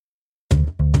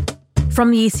From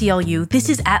the ACLU, this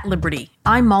is At Liberty.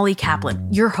 I'm Molly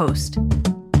Kaplan, your host.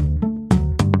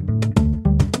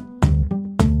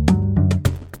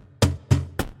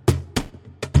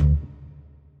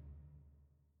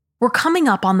 We're coming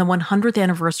up on the 100th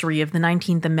anniversary of the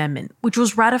 19th Amendment, which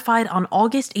was ratified on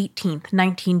August 18th,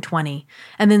 1920,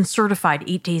 and then certified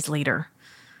 8 days later.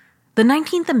 The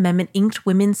 19th Amendment inked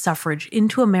women's suffrage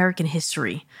into American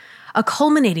history, a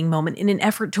culminating moment in an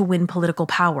effort to win political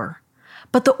power.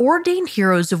 But the ordained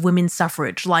heroes of women's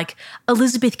suffrage, like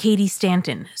Elizabeth Cady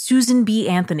Stanton, Susan B.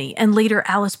 Anthony, and later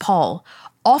Alice Paul,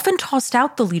 often tossed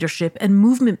out the leadership and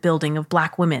movement building of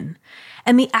Black women.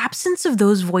 And the absence of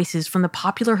those voices from the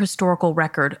popular historical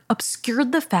record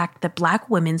obscured the fact that Black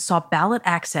women saw ballot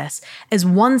access as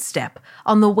one step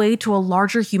on the way to a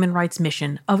larger human rights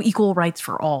mission of equal rights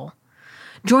for all.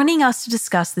 Joining us to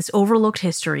discuss this overlooked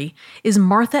history is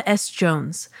Martha S.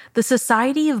 Jones, the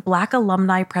Society of Black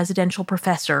Alumni Presidential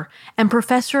Professor and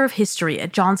Professor of History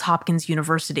at Johns Hopkins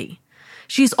University.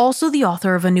 She's also the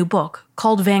author of a new book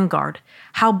called Vanguard: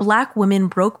 How Black Women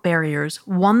Broke Barriers,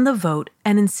 Won the Vote,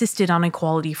 and Insisted on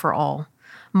Equality for All.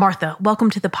 Martha,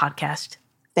 welcome to the podcast.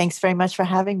 Thanks very much for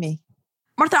having me.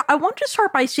 Martha, I want to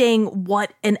start by saying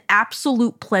what an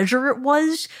absolute pleasure it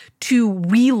was to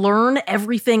relearn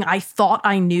everything I thought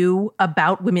I knew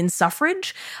about women's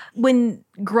suffrage. When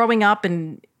growing up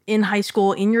and in high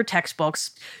school, in your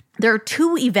textbooks, there are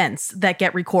two events that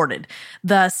get recorded.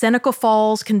 The Seneca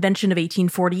Falls Convention of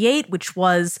 1848, which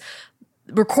was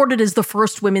recorded as the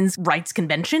first women's rights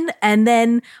convention, and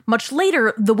then much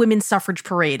later, the Women's Suffrage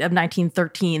Parade of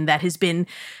 1913 that has been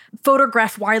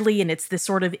photographed widely, and it's this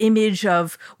sort of image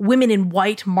of women in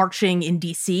white marching in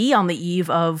D.C. on the eve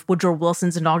of Woodrow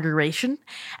Wilson's inauguration.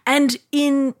 And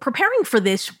in preparing for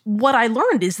this, what I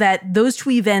learned is that those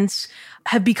two events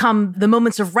have become the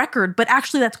moments of record, but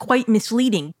actually that's quite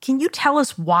misleading. Can you tell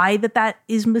us why that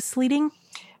is misleading?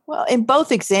 Well, in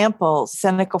both examples,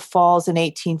 Seneca Falls in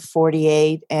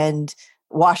 1848 and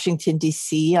Washington,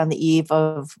 D.C. on the eve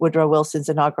of Woodrow Wilson's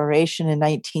inauguration in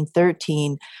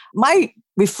 1913, my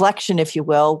reflection, if you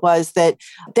will, was that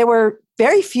there were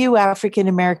very few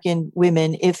African-American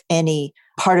women, if any,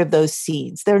 part of those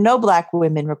scenes. There are no Black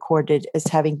women recorded as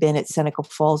having been at Seneca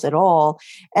Falls at all.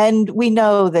 And we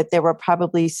know that there were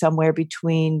probably somewhere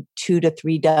between 2 to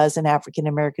 3 dozen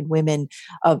African-American women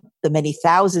of the many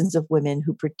thousands of women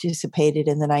who participated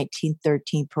in the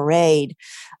 1913 parade.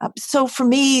 So for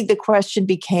me, the question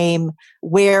became,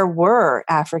 where were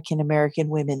African-American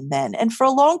women then? And for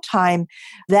a long time,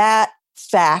 that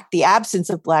fact, the absence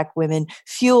of Black women,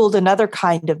 fueled another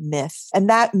kind of myth. And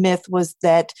that myth was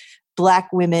that Black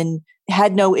women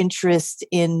had no interest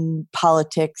in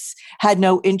politics, had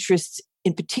no interest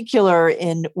in particular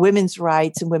in women's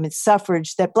rights and women's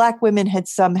suffrage, that Black women had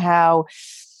somehow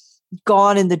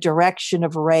gone in the direction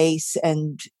of race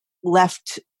and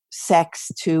left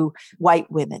sex to white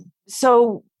women.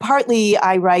 So partly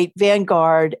I write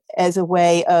Vanguard as a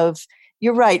way of,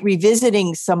 you're right,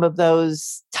 revisiting some of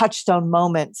those touchstone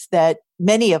moments that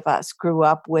many of us grew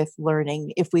up with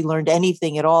learning, if we learned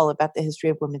anything at all about the history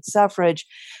of women's suffrage,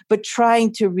 but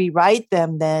trying to rewrite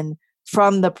them then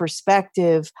from the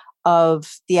perspective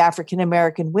of the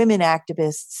African-American women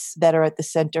activists that are at the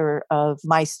center of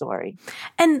my story.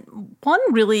 And one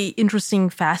really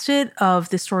interesting facet of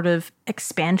this sort of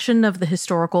expansion of the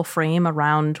historical frame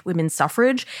around women's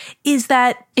suffrage is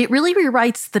that it really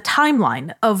rewrites the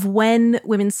timeline of when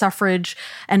women's suffrage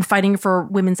and fighting for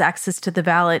women's access to the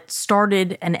ballot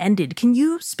started and ended. Can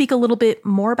you speak a little bit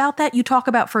more about that? You talk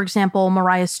about, for example,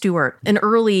 Maria Stewart, an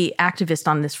early activist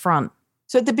on this front.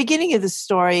 So at the beginning of the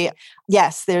story,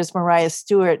 yes, there's Maria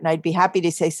Stewart, and I'd be happy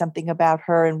to say something about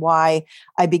her and why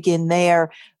I begin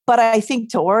there. But I think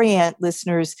to orient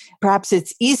listeners, perhaps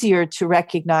it's easier to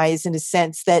recognize in a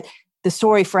sense that the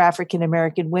story for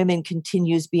African-American women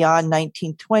continues beyond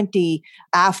 1920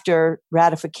 after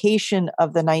ratification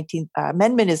of the 19th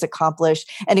Amendment is accomplished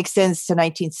and extends to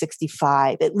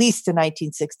 1965, at least to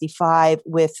 1965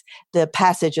 with the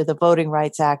passage of the Voting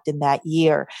Rights Act in that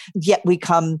year. Yet we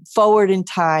come forward in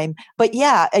time. But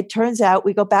yeah, it turns out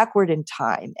we go backward in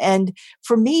time. And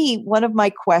for me, one of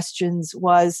my questions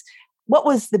was, what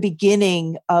was the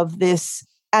beginning of this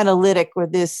analytic or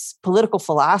this political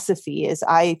philosophy, as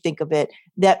I think of it,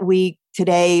 that we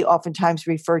today oftentimes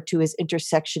refer to as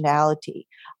intersectionality?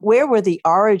 Where were the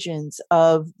origins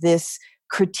of this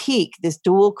critique, this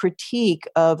dual critique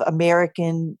of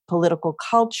American political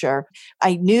culture?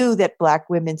 I knew that Black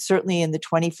women, certainly in the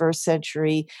 21st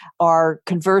century, are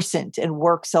conversant and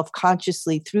work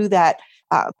self-consciously through that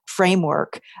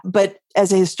framework. But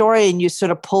as a historian, you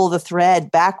sort of pull the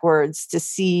thread backwards to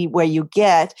see where you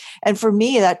get. And for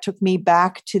me, that took me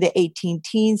back to the 18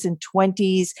 teens and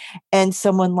 20s, and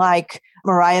someone like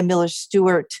Maria Miller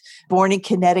Stewart, born in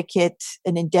Connecticut,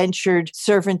 an indentured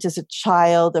servant as a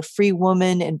child, a free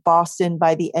woman in Boston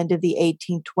by the end of the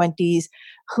 1820s,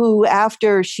 who,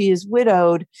 after she is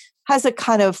widowed, has a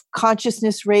kind of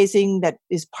consciousness raising that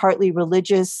is partly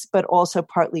religious, but also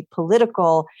partly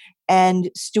political. And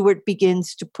Stewart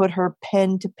begins to put her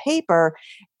pen to paper.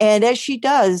 And as she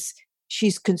does,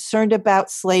 she's concerned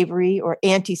about slavery or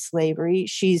anti-slavery.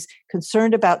 She's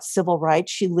concerned about civil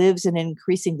rights. She lives in an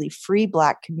increasingly free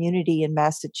Black community in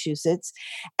Massachusetts.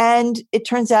 And it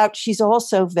turns out she's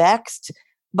also vexed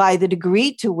by the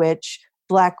degree to which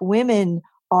Black women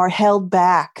are held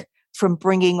back from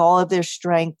bringing all of their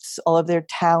strengths, all of their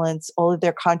talents, all of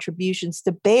their contributions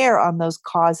to bear on those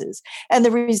causes. And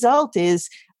the result is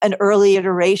an early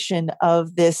iteration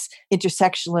of this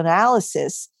intersectional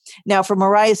analysis. Now, for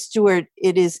Maria Stewart,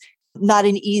 it is not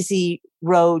an easy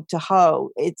road to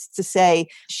hoe. It's to say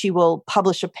she will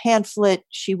publish a pamphlet.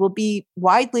 She will be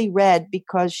widely read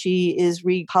because she is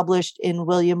republished in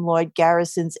William Lloyd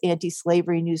Garrison's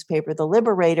anti-slavery newspaper, The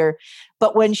Liberator.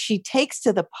 But when she takes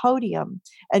to the podium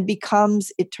and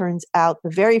becomes, it turns out, the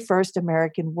very first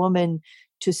American woman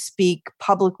to speak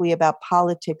publicly about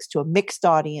politics to a mixed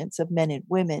audience of men and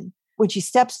women, when she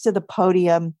steps to the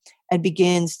podium and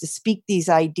begins to speak these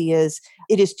ideas,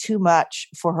 it is too much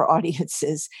for her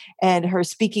audiences. And her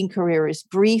speaking career is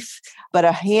brief, but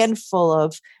a handful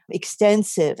of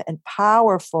extensive and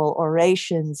powerful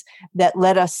orations that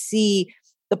let us see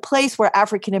the place where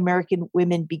African American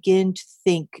women begin to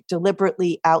think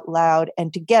deliberately out loud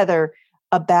and together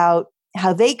about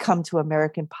how they come to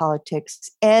American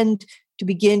politics and to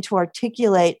begin to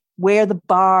articulate where the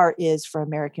bar is for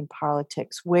American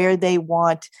politics, where they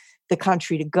want the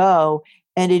country to go.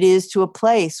 And it is to a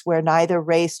place where neither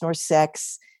race nor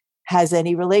sex has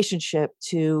any relationship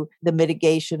to the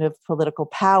mitigation of political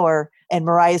power. And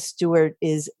Maria Stewart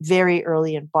is very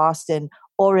early in Boston,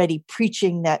 already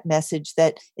preaching that message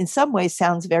that in some ways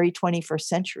sounds very 21st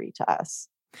century to us.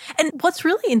 And what's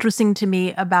really interesting to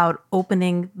me about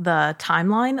opening the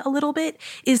timeline a little bit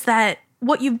is that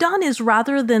what you've done is,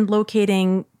 rather than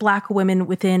locating Black women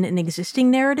within an existing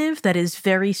narrative that is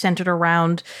very centered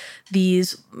around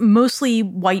these mostly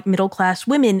white middle-class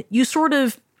women, you sort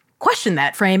of question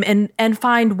that frame and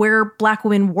find where Black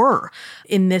women were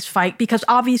in this fight, because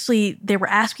obviously they were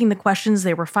asking the questions,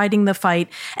 they were fighting the fight.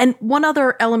 And one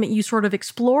other element you sort of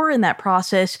explore in that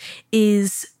process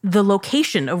is the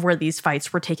location of where these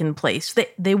fights were taking place.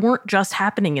 They weren't just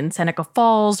happening in Seneca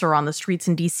Falls or on the streets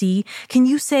in DC. Can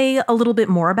you say a little bit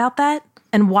more about that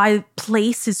and why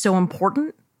place is so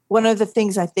important? One of the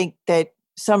things I think that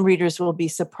some readers will be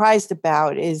surprised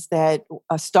about is that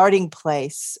a starting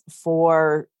place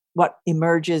for what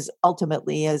emerges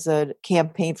ultimately as a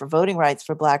campaign for voting rights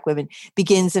for Black women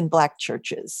begins in Black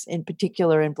churches, in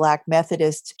particular in Black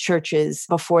Methodist churches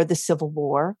before the Civil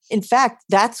War. In fact,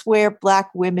 that's where Black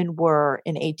women were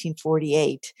in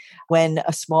 1848, when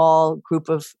a small group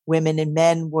of women and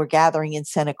men were gathering in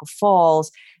Seneca Falls.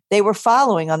 They were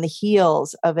following on the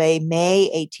heels of a May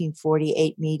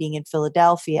 1848 meeting in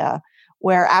Philadelphia,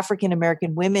 where African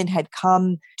American women had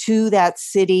come to that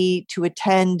city to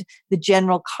attend the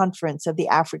General Conference of the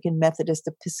African Methodist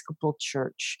Episcopal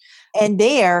Church. And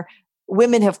there,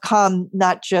 women have come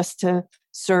not just to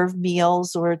serve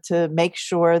meals or to make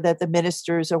sure that the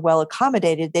ministers are well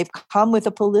accommodated. They've come with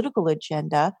a political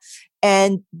agenda,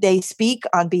 and they speak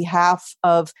on behalf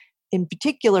of, in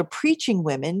particular, preaching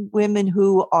women, women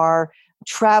who are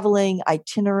traveling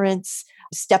itinerants,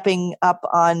 stepping up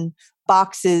on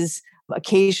boxes,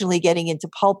 occasionally getting into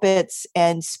pulpits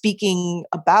and speaking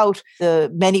about the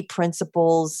many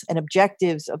principles and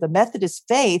objectives of the Methodist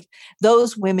faith.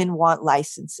 Those women want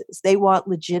licenses. They want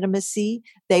legitimacy.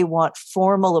 They want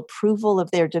formal approval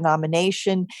of their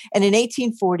denomination. And in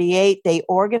 1848, they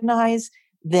organize,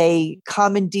 they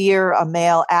commandeer a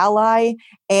male ally,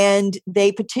 and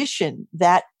they petition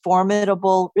that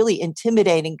formidable, really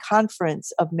intimidating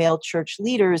conference of male church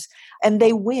leaders, and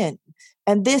they win.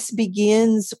 And this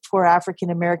begins for African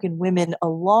American women a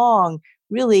long,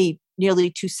 really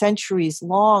nearly 2 centuries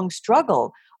long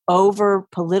struggle over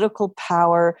political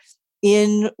power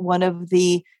in one of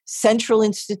the central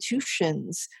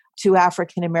institutions to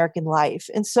African American life.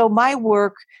 And so my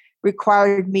work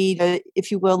required me to,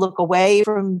 if you will, look away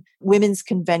from women's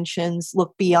conventions,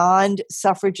 look beyond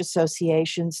suffrage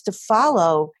associations, to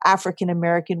follow African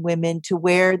American women to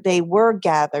where they were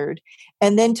gathered,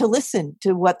 and then to listen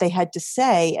to what they had to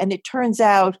say. And it turns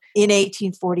out in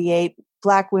 1848,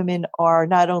 Black women are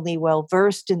not only well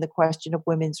versed in the question of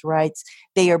women's rights,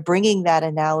 they are bringing that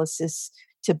analysis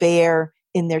to bear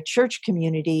in their church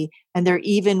community, and they're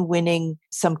even winning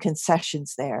some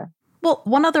concessions there. Well,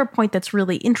 one other point that's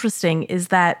really interesting is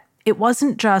that it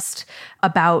wasn't just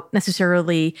about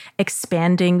necessarily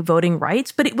expanding voting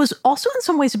rights, but it was also in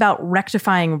some ways about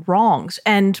rectifying wrongs.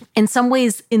 And in some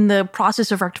ways, in the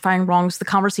process of rectifying wrongs, the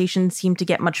conversation seemed to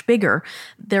get much bigger.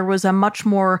 There was a much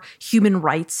more human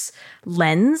rights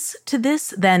lens to this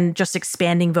than just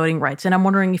expanding voting rights. And I'm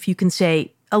wondering if you can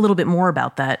say a little bit more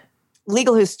about that.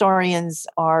 Legal historians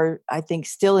are, I think,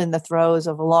 still in the throes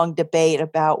of a long debate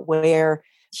about where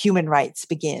human rights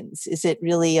begins. Is it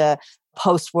really a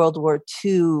post-World War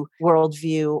II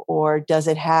worldview, or does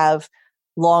it have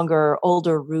longer,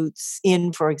 older roots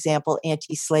in, for example,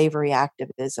 anti-slavery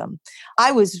activism?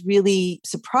 I was really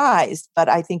surprised, but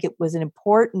I think it was an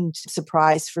important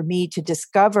surprise for me to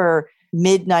discover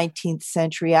mid-19th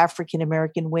century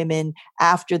African-American women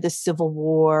after the Civil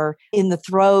War in the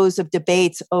throes of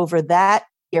debates over that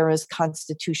era's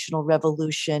constitutional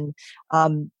revolution,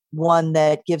 one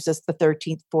that gives us the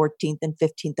 13th, 14th, and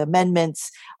 15th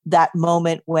Amendments, that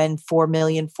moment when 4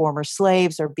 million former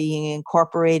slaves are being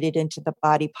incorporated into the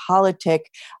body politic.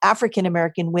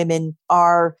 African-American women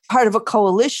are part of a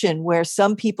coalition where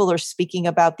some people are speaking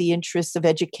about the interests of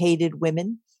educated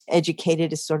women.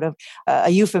 Educated is sort of a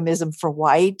euphemism for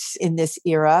white in this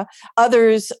era.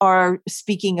 Others are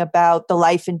speaking about the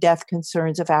life and death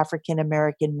concerns of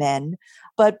African-American men.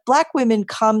 But Black women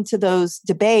come to those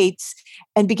debates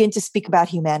and begin to speak about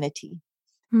humanity.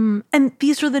 And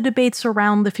these are the debates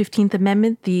around the 15th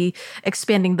Amendment, the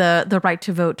expanding the right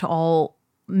to vote to all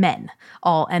men,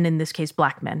 and in this case,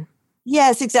 Black men.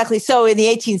 Yes, exactly. So in the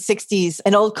 1860s,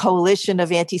 an old coalition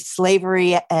of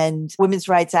anti-slavery and women's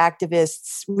rights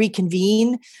activists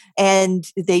reconvene, and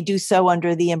they do so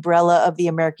under the umbrella of the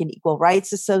American Equal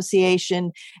Rights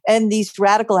Association. And these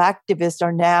radical activists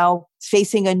are now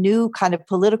facing a new kind of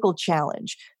political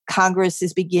challenge. Congress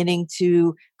is beginning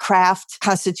to craft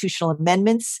constitutional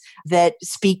amendments that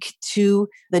speak to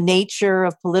the nature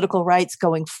of political rights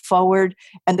going forward.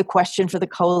 And the question for the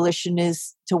coalition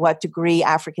is, to what degree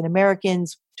African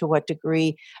Americans, to what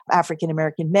degree African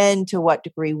American men, to what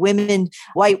degree women,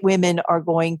 white women are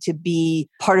going to be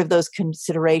part of those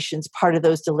considerations, part of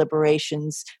those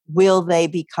deliberations? Will they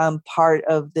become part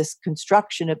of this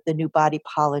construction of the new body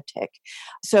politic?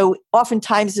 So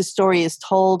oftentimes the story is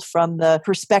told from the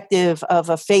perspective of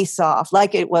a face-off,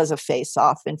 like it was a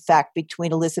face-off, in fact,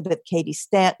 between Elizabeth Cady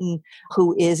Stanton,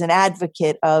 who is an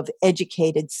advocate of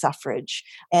educated suffrage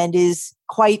and is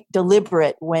quite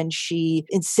deliberate when she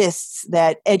insists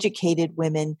that educated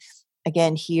women,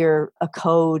 again, here a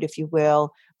code, if you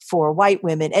will, for white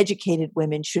women, educated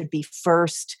women should be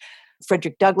first.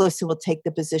 Frederick Douglass, who will take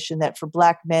the position that for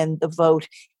Black men, the vote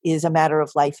is a matter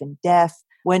of life and death.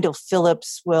 Wendell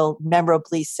Phillips will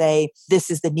memorably say, this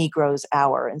is the Negro's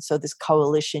hour. And so this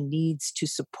coalition needs to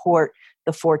support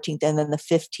the 14th and then the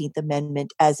 15th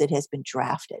Amendment as it has been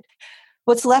drafted.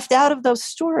 What's left out of those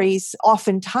stories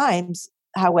oftentimes,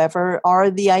 however, are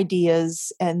the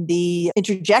ideas and the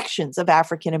interjections of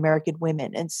African American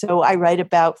women. And so I write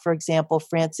about, for example,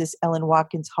 Frances Ellen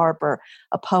Watkins Harper,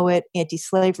 a poet,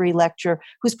 anti-slavery lecturer,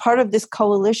 who's part of this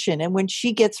coalition. And when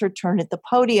she gets her turn at the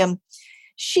podium,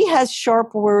 she has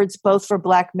sharp words both for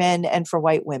Black men and for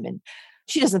white women.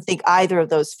 She doesn't think either of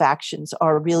those factions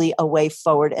are really a way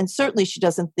forward. And certainly she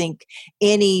doesn't think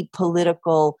any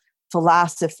political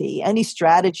philosophy, any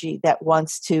strategy that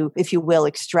wants to, if you will,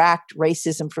 extract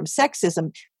racism from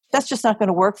sexism, that's just not going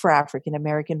to work for African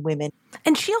American women.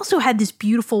 And she also had this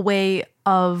beautiful way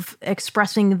of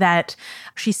expressing that.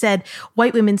 She said,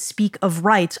 white women speak of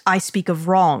rights, I speak of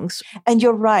wrongs. And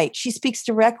you're right. She speaks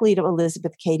directly to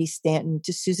Elizabeth Cady Stanton,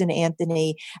 to Susan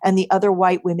Anthony, and the other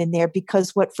white women there,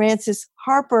 because what Frances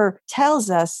Harper tells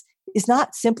us is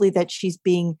not simply that she's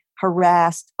being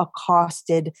harassed,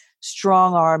 accosted,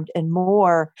 strong-armed, and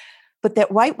more, but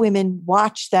that white women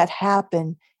watch that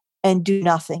happen and do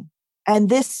nothing. And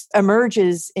this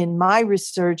emerges in my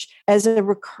research as a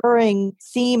recurring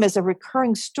theme, as a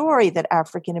recurring story that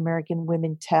African American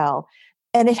women tell.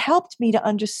 And it helped me to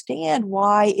understand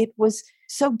why it was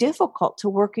so difficult to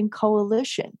work in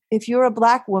coalition. If you're a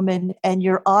Black woman and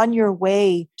you're on your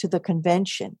way to the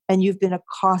convention and you've been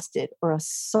accosted or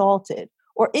assaulted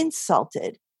or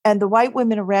insulted, and the white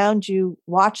women around you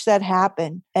watch that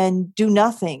happen and do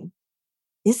nothing,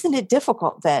 isn't it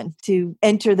difficult then to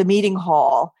enter the meeting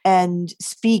hall and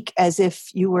speak as if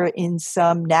you were in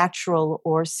some natural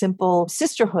or simple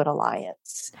sisterhood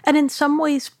alliance? And in some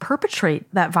ways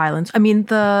perpetrate that violence. I mean,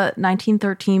 the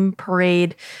 1913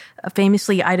 parade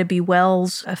Famously, Ida B.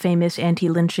 Wells, a famous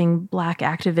anti-lynching Black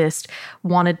activist,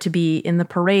 wanted to be in the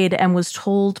parade and was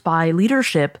told by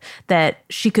leadership that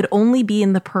she could only be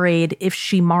in the parade if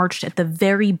she marched at the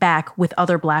very back with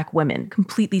other Black women,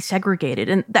 completely segregated.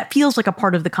 And that feels like a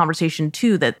part of the conversation,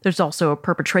 too, that there's also a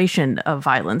perpetration of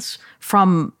violence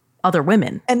from other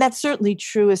women. And that's certainly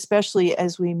true, especially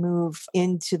as we move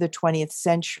into the 20th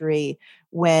century,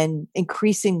 when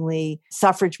increasingly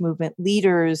suffrage movement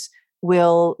leaders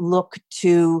will look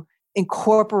to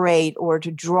incorporate or to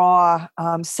draw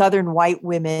Southern white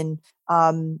women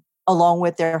along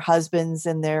with their husbands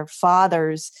and their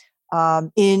fathers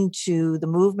into the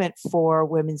movement for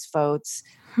women's votes.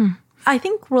 I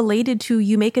think related to,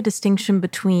 you make a distinction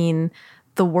between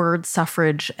the word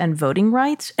suffrage and voting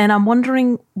rights, and I'm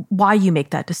wondering why you make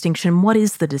that distinction. What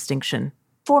is the distinction?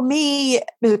 For me,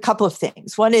 there's a couple of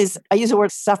things. One is I use the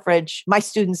word suffrage. My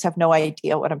students have no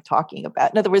idea what I'm talking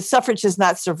about. In other words, suffrage has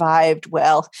not survived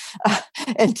well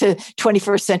into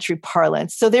 21st century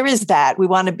parlance. So there is that. We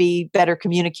want to be better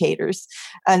communicators.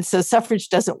 And so suffrage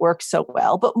doesn't work so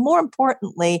well. But more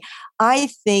importantly, I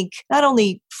think not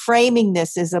only framing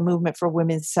this as a movement for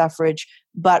women's suffrage,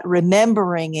 but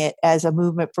remembering it as a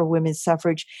movement for women's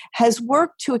suffrage has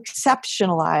worked to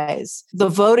exceptionalize the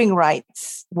voting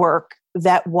rights work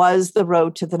that was the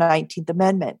road to the 19th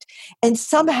Amendment. And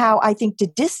somehow, I think, to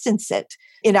distance it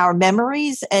in our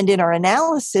memories and in our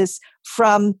analysis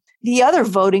from the other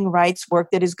voting rights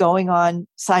work that is going on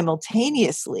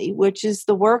simultaneously, which is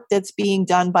the work that's being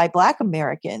done by Black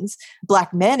Americans,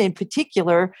 Black men in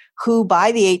particular, who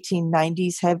by the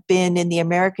 1890s have been in the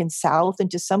American South and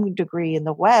to some degree in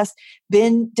the West,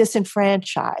 been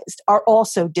disenfranchised, are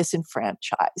also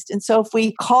disenfranchised. And so if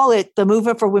we call it the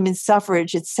movement for women's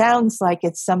suffrage, it sounds like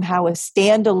it's somehow a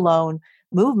standalone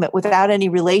movement without any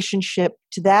relationship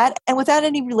to that and without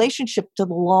any relationship to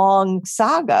the long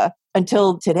saga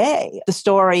until today, the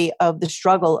story of the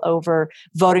struggle over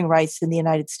voting rights in the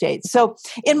United States. So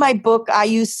in my book, I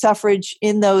use suffrage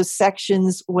in those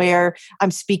sections where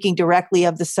I'm speaking directly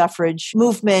of the suffrage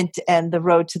movement and the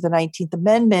road to the 19th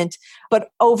Amendment. But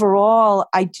overall,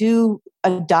 I do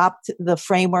adopt the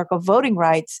framework of voting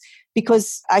rights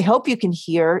because I hope you can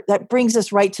hear that brings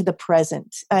us right to the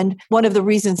present. And one of the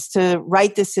reasons to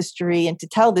write this history and to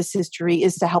tell this history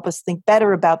is to help us think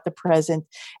better about the present.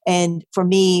 And for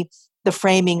me, the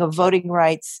framing of voting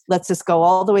rights lets us go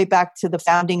all the way back to the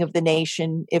founding of the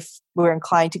nation if we're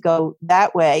inclined to go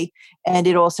that way. And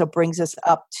it also brings us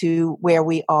up to where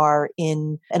we are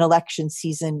in an election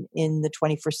season in the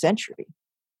 21st century.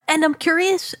 And I'm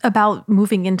curious about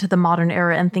moving into the modern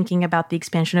era and thinking about the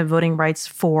expansion of voting rights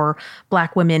for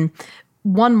Black women.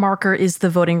 One marker is the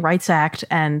Voting Rights Act,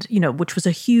 and which was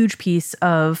a huge piece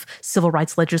of civil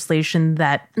rights legislation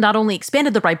that not only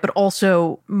expanded the right, but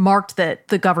also marked that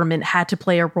the government had to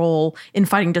play a role in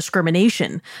fighting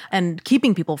discrimination and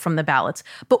keeping people from the ballots.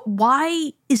 But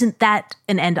why isn't that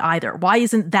an end either? Why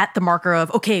isn't that the marker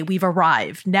of, okay, we've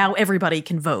arrived, now everybody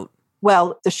can vote?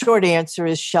 Well, the short answer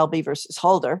is Shelby versus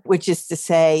Holder, which is to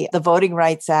say the Voting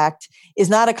Rights Act is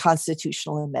not a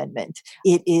constitutional amendment.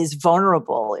 It is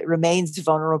vulnerable. It remains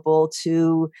vulnerable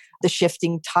to the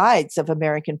shifting tides of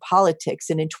American politics.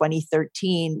 And in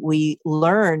 2013, we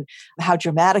learn how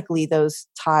dramatically those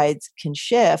tides can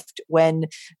shift when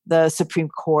the Supreme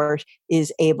Court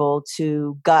is able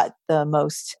to gut the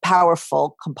most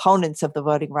powerful components of the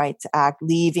Voting Rights Act,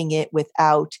 leaving it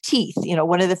without teeth.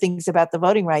 One of the things about the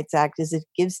Voting Rights Act is it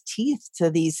gives teeth to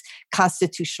these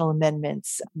constitutional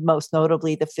amendments, most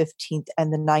notably the 15th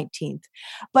and the 19th.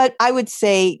 But I would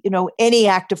say, any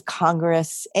act of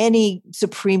Congress, any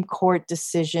Supreme Court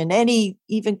decision, any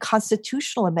even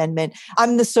constitutional amendment,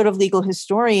 I'm the sort of legal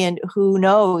historian who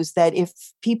knows that if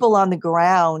people on the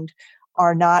ground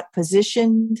are not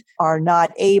positioned, are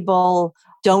not able,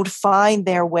 don't find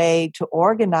their way to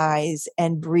organize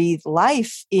and breathe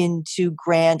life into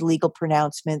grand legal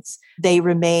pronouncements, they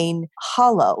remain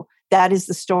hollow. That is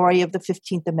the story of the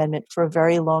 15th Amendment for a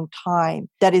very long time.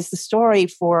 That is the story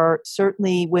for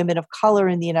certainly women of color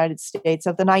in the United States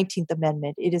of the 19th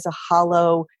Amendment. It is a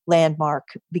hollow landmark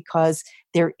because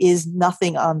there is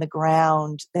nothing on the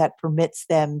ground that permits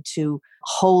them to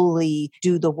wholly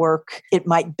do the work it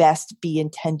might best be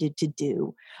intended to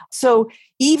do. So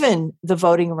even the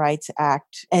Voting Rights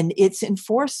Act and its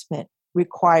enforcement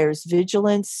requires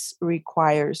vigilance,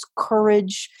 requires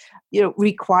courage,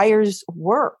 requires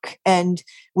work. And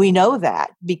we know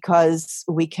that because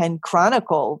we can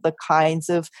chronicle the kinds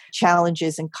of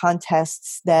challenges and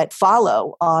contests that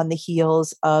follow on the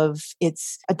heels of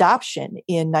its adoption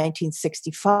in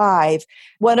 1965.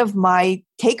 One of my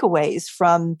takeaways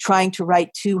from trying to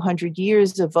write 200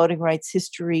 years of voting rights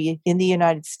history in the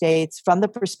United States from the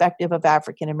perspective of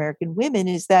African American women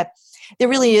is that there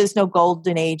really is no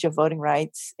golden age of voting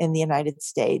rights in the United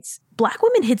States. Black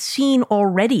women had seen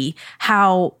already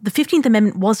how the 15th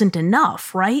Amendment wasn't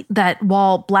enough, right? That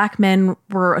while Black men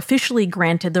were officially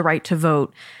granted the right to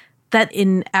vote, that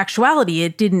in actuality,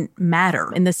 it didn't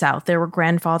matter in the South. There were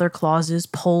grandfather clauses,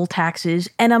 poll taxes,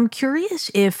 and I'm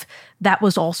curious if that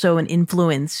was also an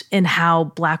influence in how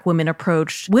Black women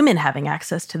approached women having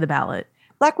access to the ballot.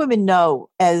 Black women know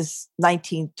as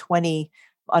 1920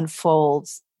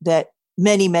 unfolds that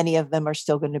many of them are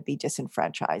still going to be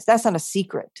disenfranchised. That's not a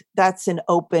secret. That's an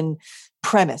open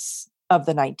premise of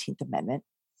the 19th Amendment.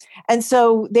 And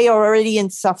so they are already in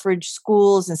suffrage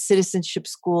schools and citizenship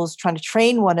schools trying to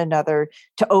train one another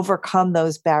to overcome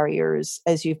those barriers,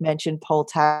 as you've mentioned, poll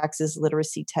taxes,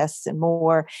 literacy tests, and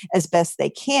more, as best they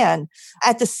can.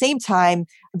 At the same time,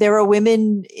 there are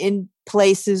women in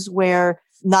places where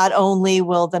not only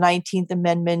will the 19th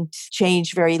Amendment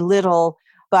change very little,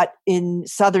 but in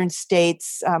southern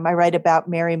states, I write about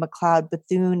Mary McLeod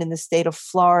Bethune in the state of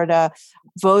Florida.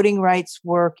 Voting rights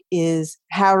work is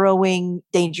harrowing,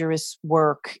 dangerous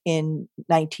work in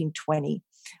 1920.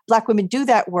 Black women do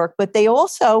that work, but they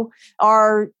also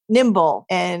are nimble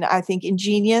and I think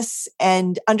ingenious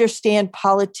and understand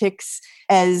politics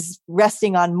as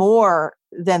resting on more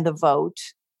than the vote,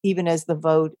 even as the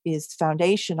vote is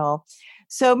foundational.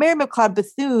 So Mary McLeod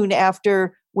Bethune,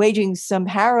 after waging some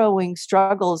harrowing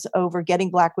struggles over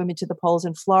getting Black women to the polls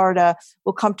in Florida,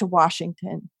 will come to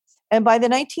Washington. And by the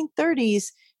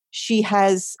 1930s, she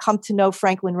has come to know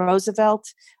Franklin Roosevelt.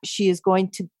 She is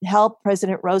going to help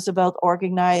President Roosevelt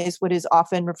organize what is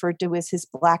often referred to as his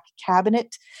Black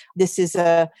cabinet. This is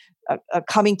a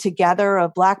coming together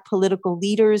of Black political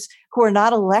leaders who are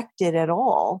not elected at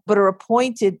all, but are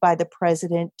appointed by the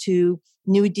president to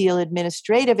New Deal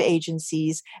administrative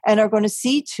agencies and are going to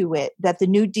see to it that the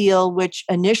New Deal, which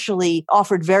initially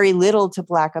offered very little to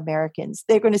Black Americans,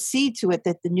 they're going to see to it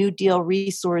that the New Deal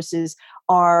resources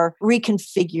are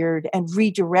reconfigured and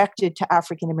redirected to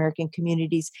African American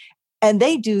communities. And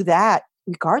they do that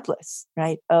regardless,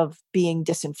 right, of being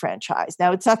disenfranchised.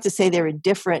 Now, it's not to say they're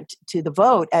indifferent to the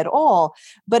vote at all,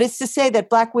 but it's to say that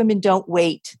Black women don't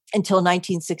wait until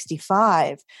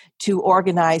 1965 to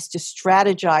organize, to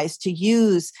strategize, to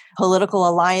use political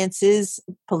alliances,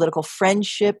 political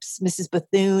friendships. Mrs.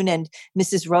 Bethune and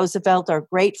Mrs. Roosevelt are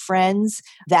great friends.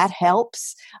 That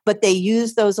helps. But they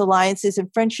use those alliances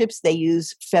and friendships. They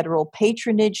use federal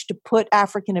patronage to put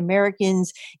African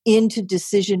Americans into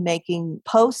decision-making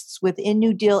posts within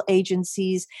New Deal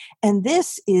agencies. And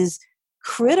this is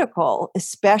critical,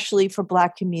 especially for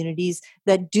Black communities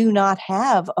that do not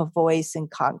have a voice in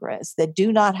Congress, that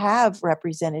do not have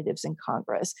representatives in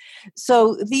Congress.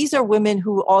 So these are women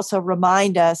who also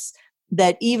remind us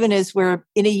that even as we're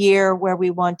in a year where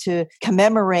we want to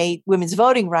commemorate women's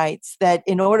voting rights, that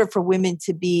in order for women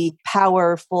to be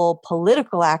powerful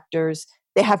political actors,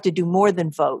 they have to do more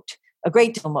than vote. A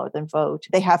great deal more than vote.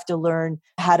 They have to learn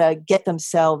how to get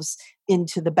themselves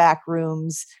into the back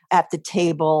rooms, at the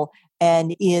table,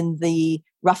 and in the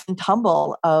rough and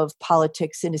tumble of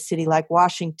politics in a city like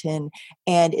Washington.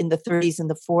 And in the 30s and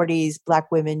the 40s,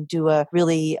 Black women do a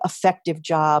really effective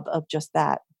job of just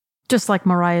that. Just like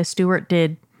Mariah Stewart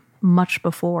did much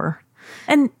before.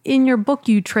 And in your book,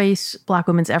 you trace Black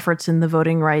women's efforts in the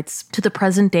voting rights to the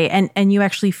present day, and you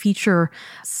actually feature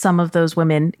some of those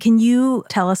women. Can you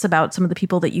tell us about some of the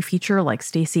people that you feature, like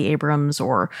Stacey Abrams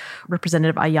or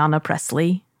Representative Ayanna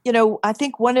Pressley? You know, I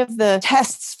think one of the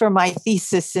tests for my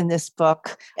thesis in this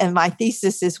book, and my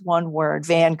thesis is one word,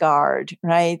 vanguard,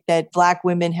 right? That Black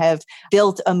women have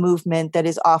built a movement that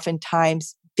is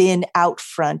oftentimes been out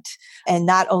front and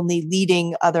not only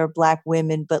leading other Black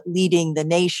women, but leading the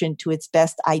nation to its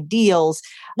best ideals.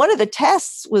 One of the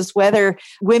tests was whether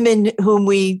women whom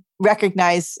we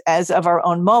recognize as of our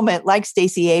own moment, like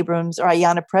Stacey Abrams or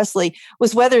Ayanna Pressley,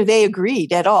 was whether they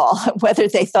agreed at all, whether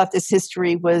they thought this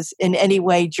history was in any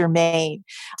way germane.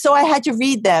 So I had to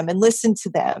read them and listen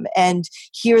to them and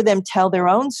hear them tell their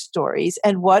own stories.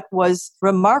 And what was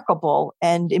remarkable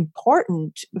and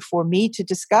important for me to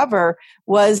discover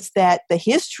was that the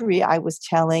history I was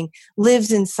telling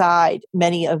lives inside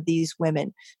many of these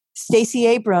women. Stacey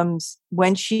Abrams,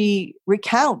 when she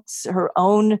recounts her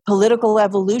own political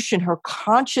evolution, her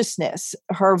consciousness,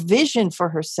 her vision for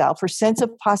herself, her sense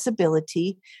of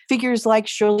possibility, figures like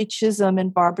Shirley Chisholm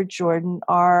and Barbara Jordan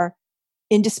are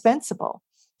indispensable.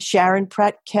 Sharon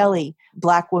Pratt Kelly,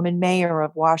 Black woman mayor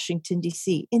of Washington,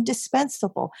 D.C.,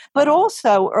 indispensable. But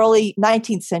also early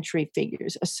 19th century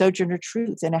figures, a Sojourner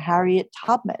Truth and a Harriet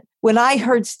Tubman. When I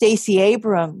heard Stacey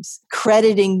Abrams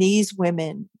crediting these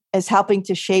women as helping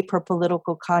to shape her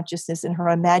political consciousness and her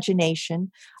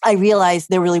imagination, I realized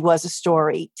there really was a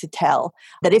story to tell.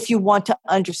 That if you want to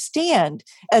understand,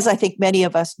 as I think many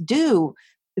of us do,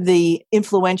 the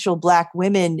influential Black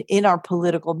women in our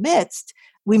political midst,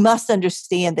 we must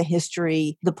understand the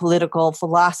history, the political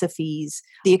philosophies,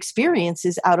 the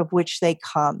experiences out of which they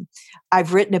come.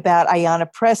 I've written about Ayanna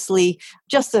Pressley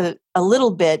just a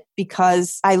little bit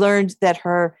because I learned that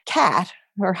her cat,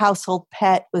 her household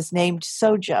pet, was named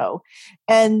Sojo,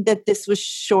 and that this was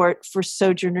short for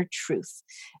Sojourner Truth.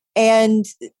 And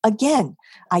again,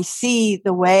 I see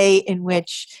the way in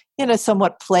which, in a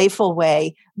somewhat playful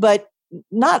way, but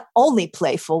not only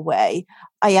playful way,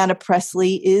 Ayanna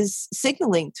Pressley is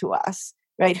signaling to us,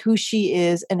 right, who she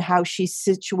is and how she's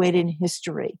situated in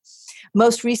history.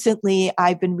 Most recently,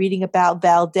 I've been reading about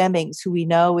Val Demings, who we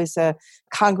know is a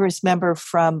Congress member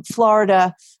from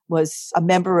Florida, was a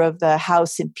member of the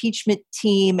House impeachment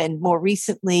team, and more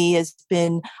recently has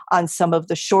been on some of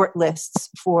the short lists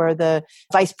for the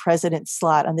vice president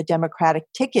slot on the Democratic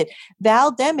ticket.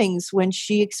 Val Demings, when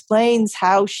she explains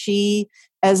how she,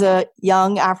 as a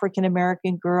young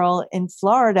African-American girl in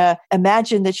Florida,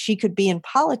 imagined that she could be in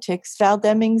politics, Val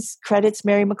Demings credits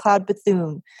Mary McLeod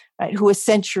Bethune, right, who a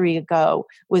century ago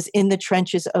was in the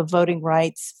trenches of voting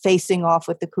rights, facing off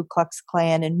with the Ku Klux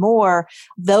Klan and more.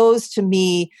 Those, to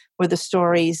me, were the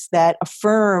stories that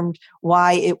affirmed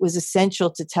why it was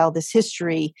essential to tell this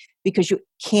history, because you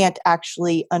can't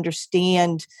actually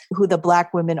understand who the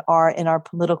Black women are in our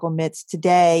political midst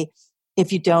today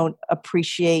if you don't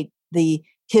appreciate the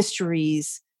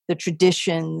histories, the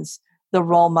traditions, the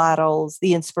role models,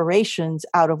 the inspirations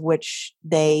out of which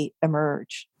they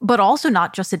emerge. But also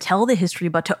not just to tell the history,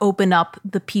 but to open up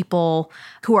the people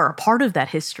who are a part of that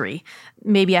history.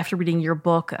 Maybe after reading your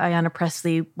book, Ayanna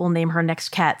Pressley will name her next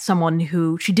cat someone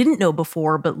who she didn't know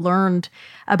before, but learned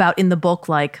about in the book,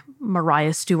 like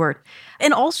Mariah Stewart.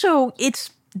 And also, it's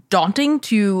daunting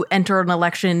to enter an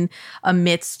election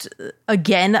amidst,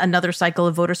 again, another cycle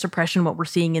of voter suppression, what we're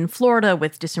seeing in Florida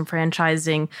with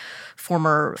disenfranchising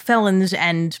former felons,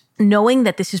 and knowing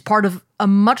that this is part of a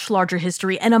much larger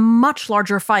history and a much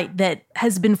larger fight that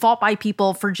has been fought by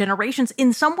people for generations,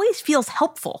 in some ways feels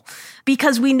helpful,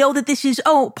 because we know that this is,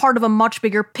 part of a much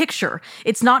bigger picture.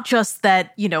 It's not just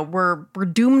that, we're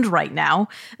doomed right now.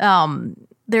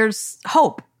 There's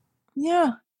hope.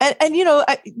 Yeah. And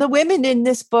the women in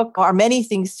this book are many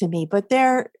things to me, but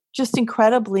they're just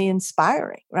incredibly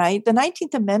inspiring, right? The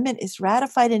 19th Amendment is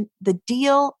ratified, and the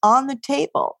deal on the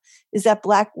table is that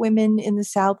Black women in the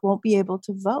South won't be able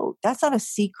to vote. That's not a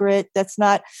secret. That's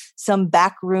not some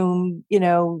backroom,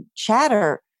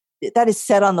 chatter. That is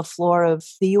said on the floor of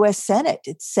the U.S. Senate.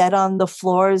 It's said on the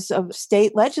floors of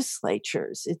state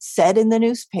legislatures. It's said in the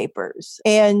newspapers.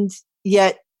 And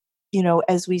yet,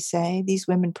 as we say, these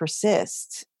women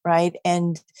persist, right?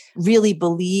 And really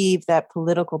believe that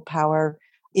political power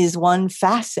is one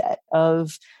facet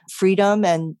of freedom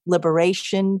and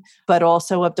liberation, but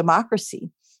also of democracy.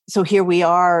 So here we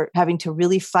are having to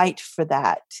really fight for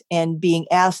that and being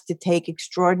asked to take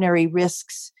extraordinary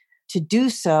risks to do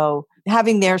so.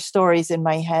 Having their stories in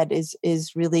my head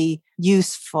is really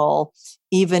useful,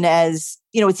 even as,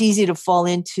 it's easy to fall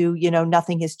into,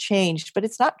 nothing has changed, but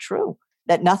it's not true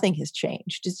that nothing has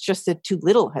changed. It's just that too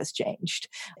little has changed.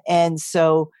 And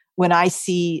so when I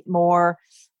see more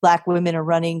Black women are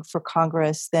running for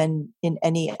Congress than in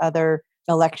any other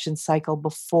election cycle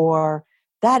before,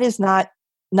 that is not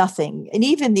nothing. And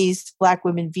even these Black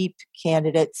women VP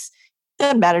candidates,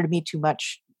 doesn't matter to me too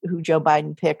much who Joe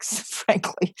Biden picks,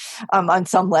 frankly, on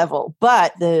some level.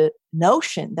 But the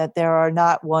notion that there are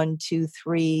not 1, 2,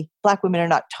 3 Black women are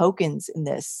not tokens in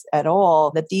this at all,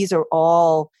 that these are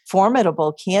all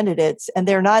formidable candidates and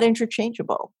they're not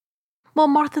interchangeable. Well,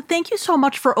 Martha, thank you so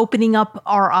much for opening up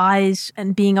our eyes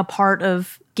and being a part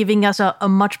of giving us a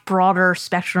much broader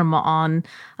spectrum on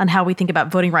how we think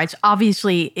about voting rights.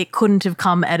 Obviously, it couldn't have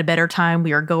come at a better time.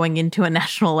 We are going into a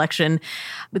national election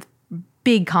with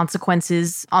big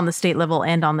consequences on the state level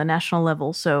and on the national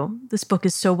level. So this book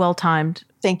is so well timed.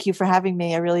 Thank you for having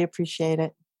me. I really appreciate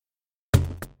it.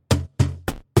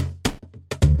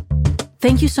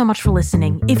 Thank you so much for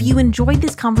listening. If you enjoyed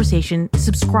this conversation,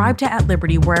 subscribe to At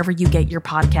Liberty wherever you get your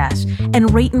podcast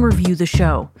and rate and review the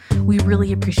show. We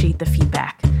really appreciate the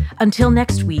feedback. Until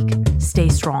next week, stay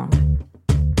strong.